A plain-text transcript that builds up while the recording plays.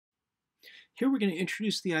Here we're going to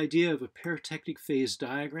introduce the idea of a peritectic phase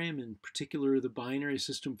diagram, in particular the binary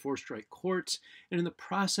system four-strike quartz, and in the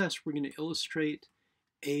process we're going to illustrate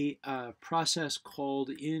a process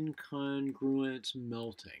called incongruent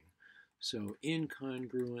melting. So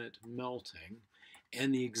incongruent melting,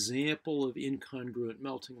 and the example of incongruent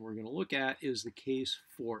melting we're going to look at is the case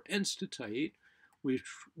for Enstatite,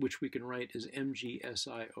 which we can write as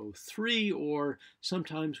MgSiO3, or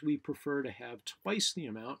sometimes we prefer to have twice the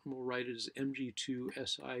amount, and we'll write it as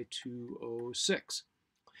Mg2Si2O6.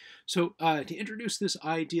 So to introduce this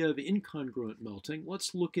idea of incongruent melting,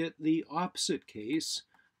 let's look at the opposite case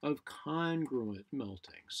of congruent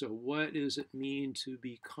melting. So what does it mean to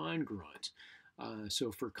be congruent?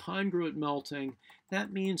 So for congruent melting,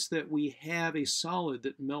 that means that we have a solid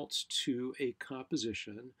that melts to a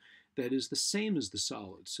composition that is the same as the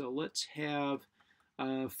solid. So let's have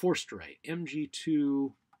forsterite,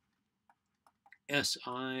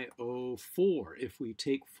 Mg2SiO4. If we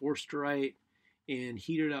take forsterite and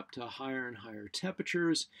heat it up to higher and higher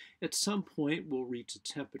temperatures, at some point we'll reach a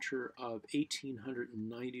temperature of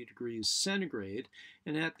 1890 degrees centigrade,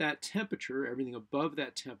 and at that temperature, everything above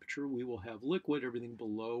that temperature, we will have liquid, everything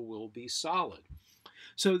below will be solid.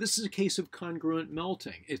 So this is a case of congruent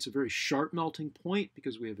melting. It's a very sharp melting point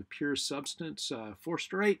because we have a pure substance,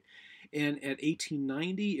 forsterite, and at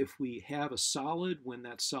 1890, if we have a solid, when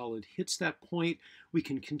that solid hits that point, we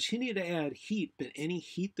can continue to add heat, but any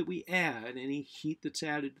heat that we add, any heat that's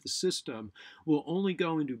added to the system, will only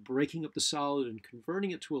go into breaking up the solid and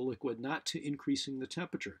converting it to a liquid, not to increasing the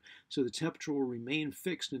temperature. So the temperature will remain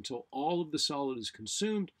fixed until all of the solid is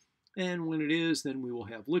consumed, and when it is, then we will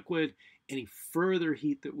have liquid. Any further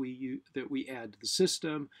heat that we add to the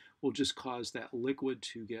system will just cause that liquid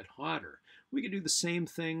to get hotter. We can do the same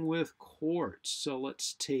thing with quartz. So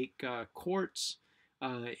let's take quartz.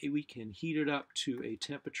 We can heat it up to a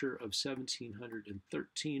temperature of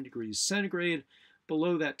 1713 degrees centigrade.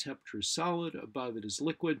 Below that temperature is solid, above it is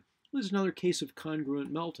liquid. This is another case of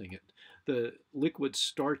congruent melting. The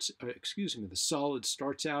solid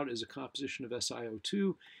starts out as a composition of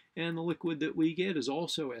SiO2, and the liquid that we get is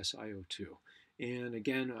also SiO2. And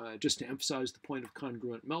again, just to emphasize the point of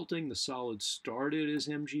congruent melting, the solid started as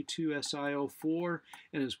Mg2SiO4,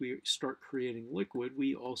 and as we start creating liquid,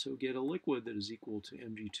 we also get a liquid that is equal to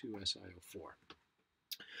Mg2SiO4.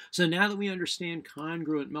 So now that we understand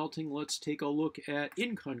congruent melting, let's take a look at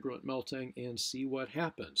incongruent melting and see what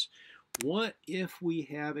happens. What if we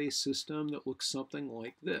have a system that looks something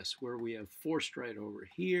like this, where we have forsterite over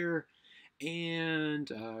here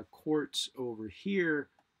and quartz over here,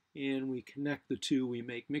 and we connect the two, we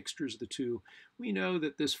make mixtures of the two. We know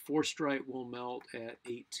that this forsterite will melt at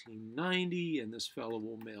 1890 and this fellow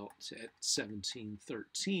will melt at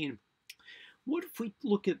 1713. What if we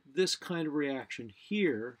look at this kind of reaction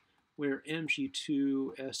here, where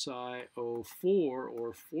Mg2SiO4,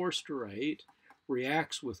 or forsterite,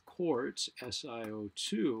 reacts with quartz,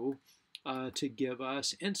 SiO2, to give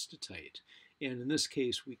us enstatite. And in this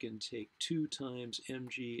case, we can take 2 times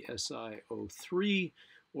MgSiO3,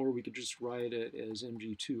 or we could just write it as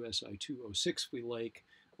Mg2Si2O6 if we like.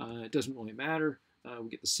 It doesn't really matter. We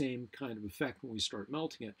get the same kind of effect when we start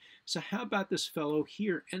melting it. So how about this fellow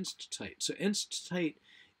here, enstatite? So enstatite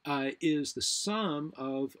is the sum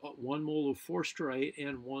of 1 mole of forsterite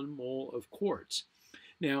and 1 mole of quartz.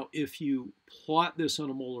 Now, if you plot this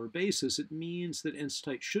on a molar basis, it means that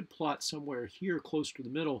enstatite should plot somewhere here close to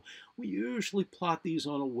the middle. We usually plot these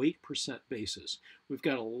on a weight percent basis. We've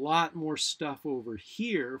got a lot more stuff over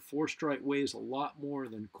here. Forsterite weighs a lot more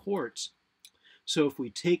than quartz. So if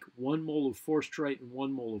we take 1 mole of forsterite and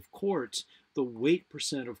 1 mole of quartz, the weight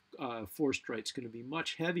percent of forsterite is going to be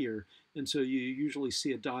much heavier. And so you usually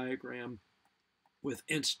see a diagram with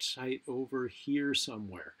enstatite over here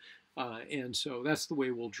somewhere. And so that's the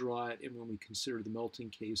way we'll draw it and when we consider the melting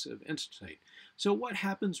case of enstatite. So what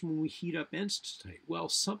happens when we heat up enstatite? Well,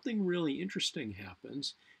 something really interesting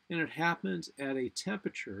happens, and it happens at a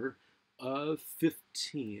temperature of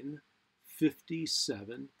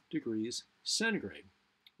 1557 degrees centigrade.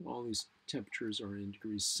 All these temperatures are in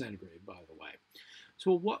degrees centigrade, by the way.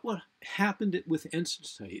 So what happened with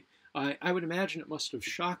enstatite, I would imagine it must have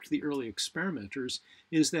shocked the early experimenters,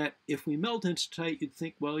 is that if we melt enstatite, you'd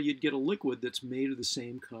think, well, you'd get a liquid that's made of the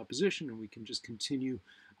same composition, and we can just continue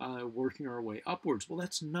working our way upwards. Well,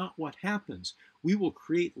 that's not what happens. We will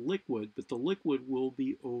create liquid, but the liquid will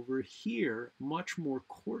be over here, much more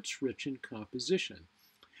quartz-rich in composition.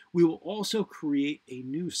 We will also create a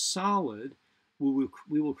new solid. We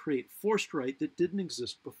will create forsterite that didn't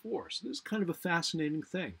exist before. So this is kind of a fascinating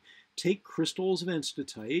thing. Take crystals of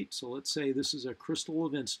enstatite. So let's say this is a crystal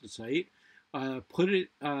of enstatite. put it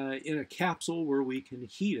in a capsule where we can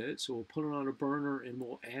heat it. So we'll put it on a burner and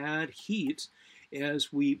we'll add heat.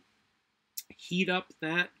 As we heat up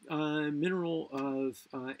that mineral of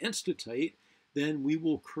enstatite, then we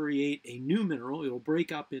will create a new mineral. It'll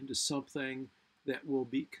break up into something that will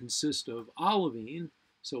consist of olivine.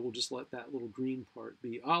 So we'll just let that little green part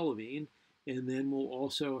be olivine. And then we'll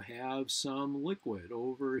also have some liquid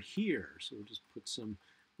over here. So we'll just put some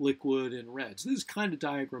liquid in red. So this is kind of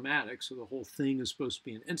diagrammatic. So the whole thing is supposed to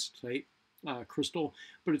be an enstatite crystal,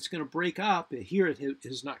 but it's going to break up. Here it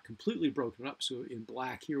is not completely broken up. So in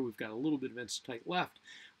black here, we've got a little bit of enstatite left,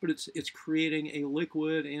 but it's creating a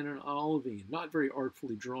liquid and an olivine. Not very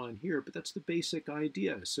artfully drawn here, but that's the basic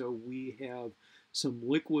idea. So we have some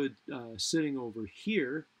liquid sitting over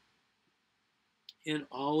here, and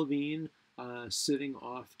olivine sitting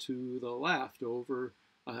off to the left over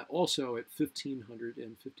also at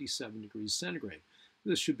 1557 degrees centigrade.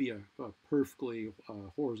 This should be a perfectly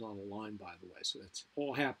horizontal line, by the way, so that's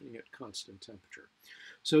all happening at constant temperature.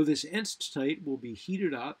 So this enstatite will be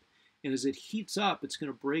heated up, and as it heats up, it's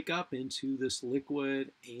going to break up into this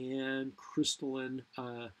liquid and crystalline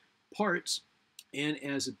parts, and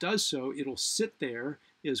as it does so, it'll sit there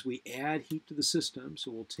as we add heat to the system.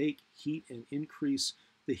 So we'll take heat and increase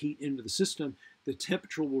the heat into the system. The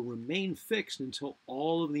temperature will remain fixed until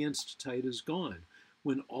all of the enstatite is gone.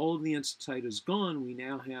 When all of the enstatite is gone, we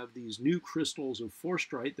now have these new crystals of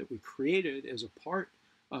forsterite that we created as a part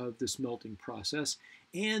of this melting process,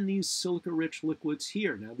 and these silica-rich liquids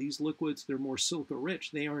here. Now these liquids, they're more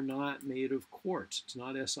silica-rich. They are not made of quartz. It's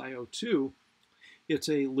not SiO2. It's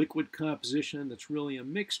a liquid composition that's really a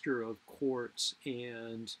mixture of quartz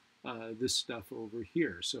and this stuff over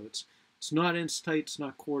here. So it's not enstatite, it's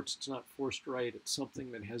not quartz, it's not forsterite. It's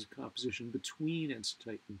something that has a composition between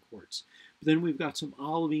enstatite and quartz. But then we've got some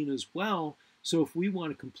olivine as well. So if we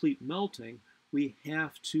want a complete melting, we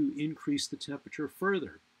have to increase the temperature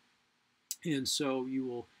further. And so we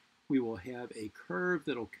will have a curve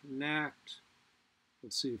that'll connect.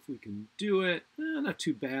 Let's see if we can do it. Not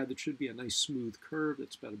too bad. That should be a nice smooth curve.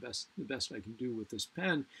 That's about the best I can do with this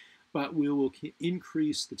pen. But we will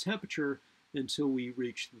increase the temperature until we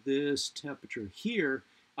reach this temperature here.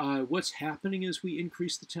 What's happening as we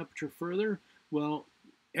increase the temperature further? Well,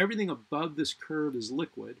 everything above this curve is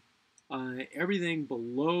liquid. Everything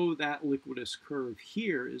below that liquidous curve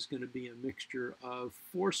here is going to be a mixture of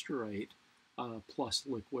forsterite plus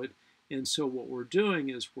liquid. And so what we're doing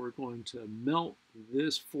is we're going to melt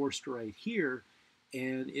this forsterite here,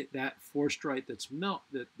 and that forsterite that's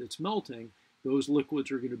melting, those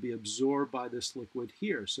liquids are going to be absorbed by this liquid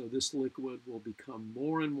here. So this liquid will become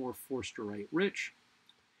more and more forsterite rich.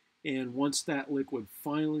 And once that liquid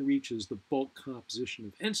finally reaches the bulk composition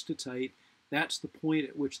of enstatite, that's the point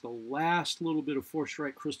at which the last little bit of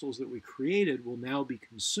forsterite crystals that we created will now be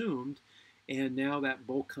consumed. And now that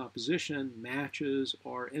bulk composition matches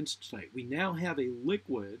our enstatite. We now have a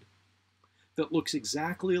liquid that looks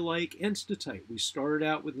exactly like enstatite. We started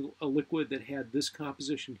out with a liquid that had this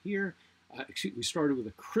composition here. We started with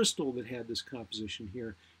a crystal that had this composition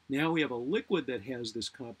here. Now we have a liquid that has this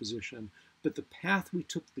composition, but the path we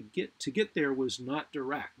took to get there was not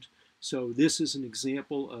direct. So this is an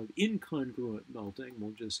example of incongruent melting.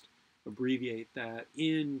 We'll just abbreviate that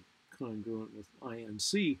incongruent with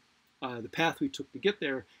INC. The path we took to get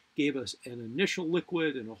there gave us an initial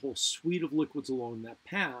liquid and a whole suite of liquids along that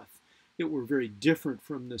path that were very different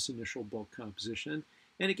from this initial bulk composition.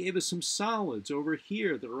 And it gave us some solids over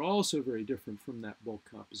here that are also very different from that bulk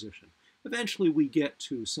composition. Eventually we get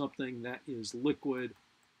to something that is liquid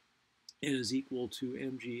and is equal to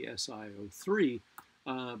MgSiO3,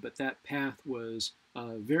 but that path was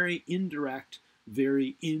very indirect,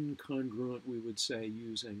 very incongruent, we would say,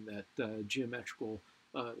 using that geometrical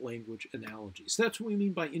language analogy. So that's what we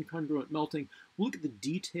mean by incongruent melting. We'll look at the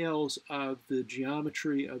details of the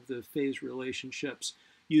geometry of the phase relationships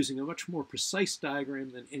using a much more precise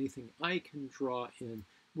diagram than anything I can draw in.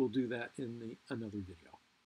 We'll do that in another video.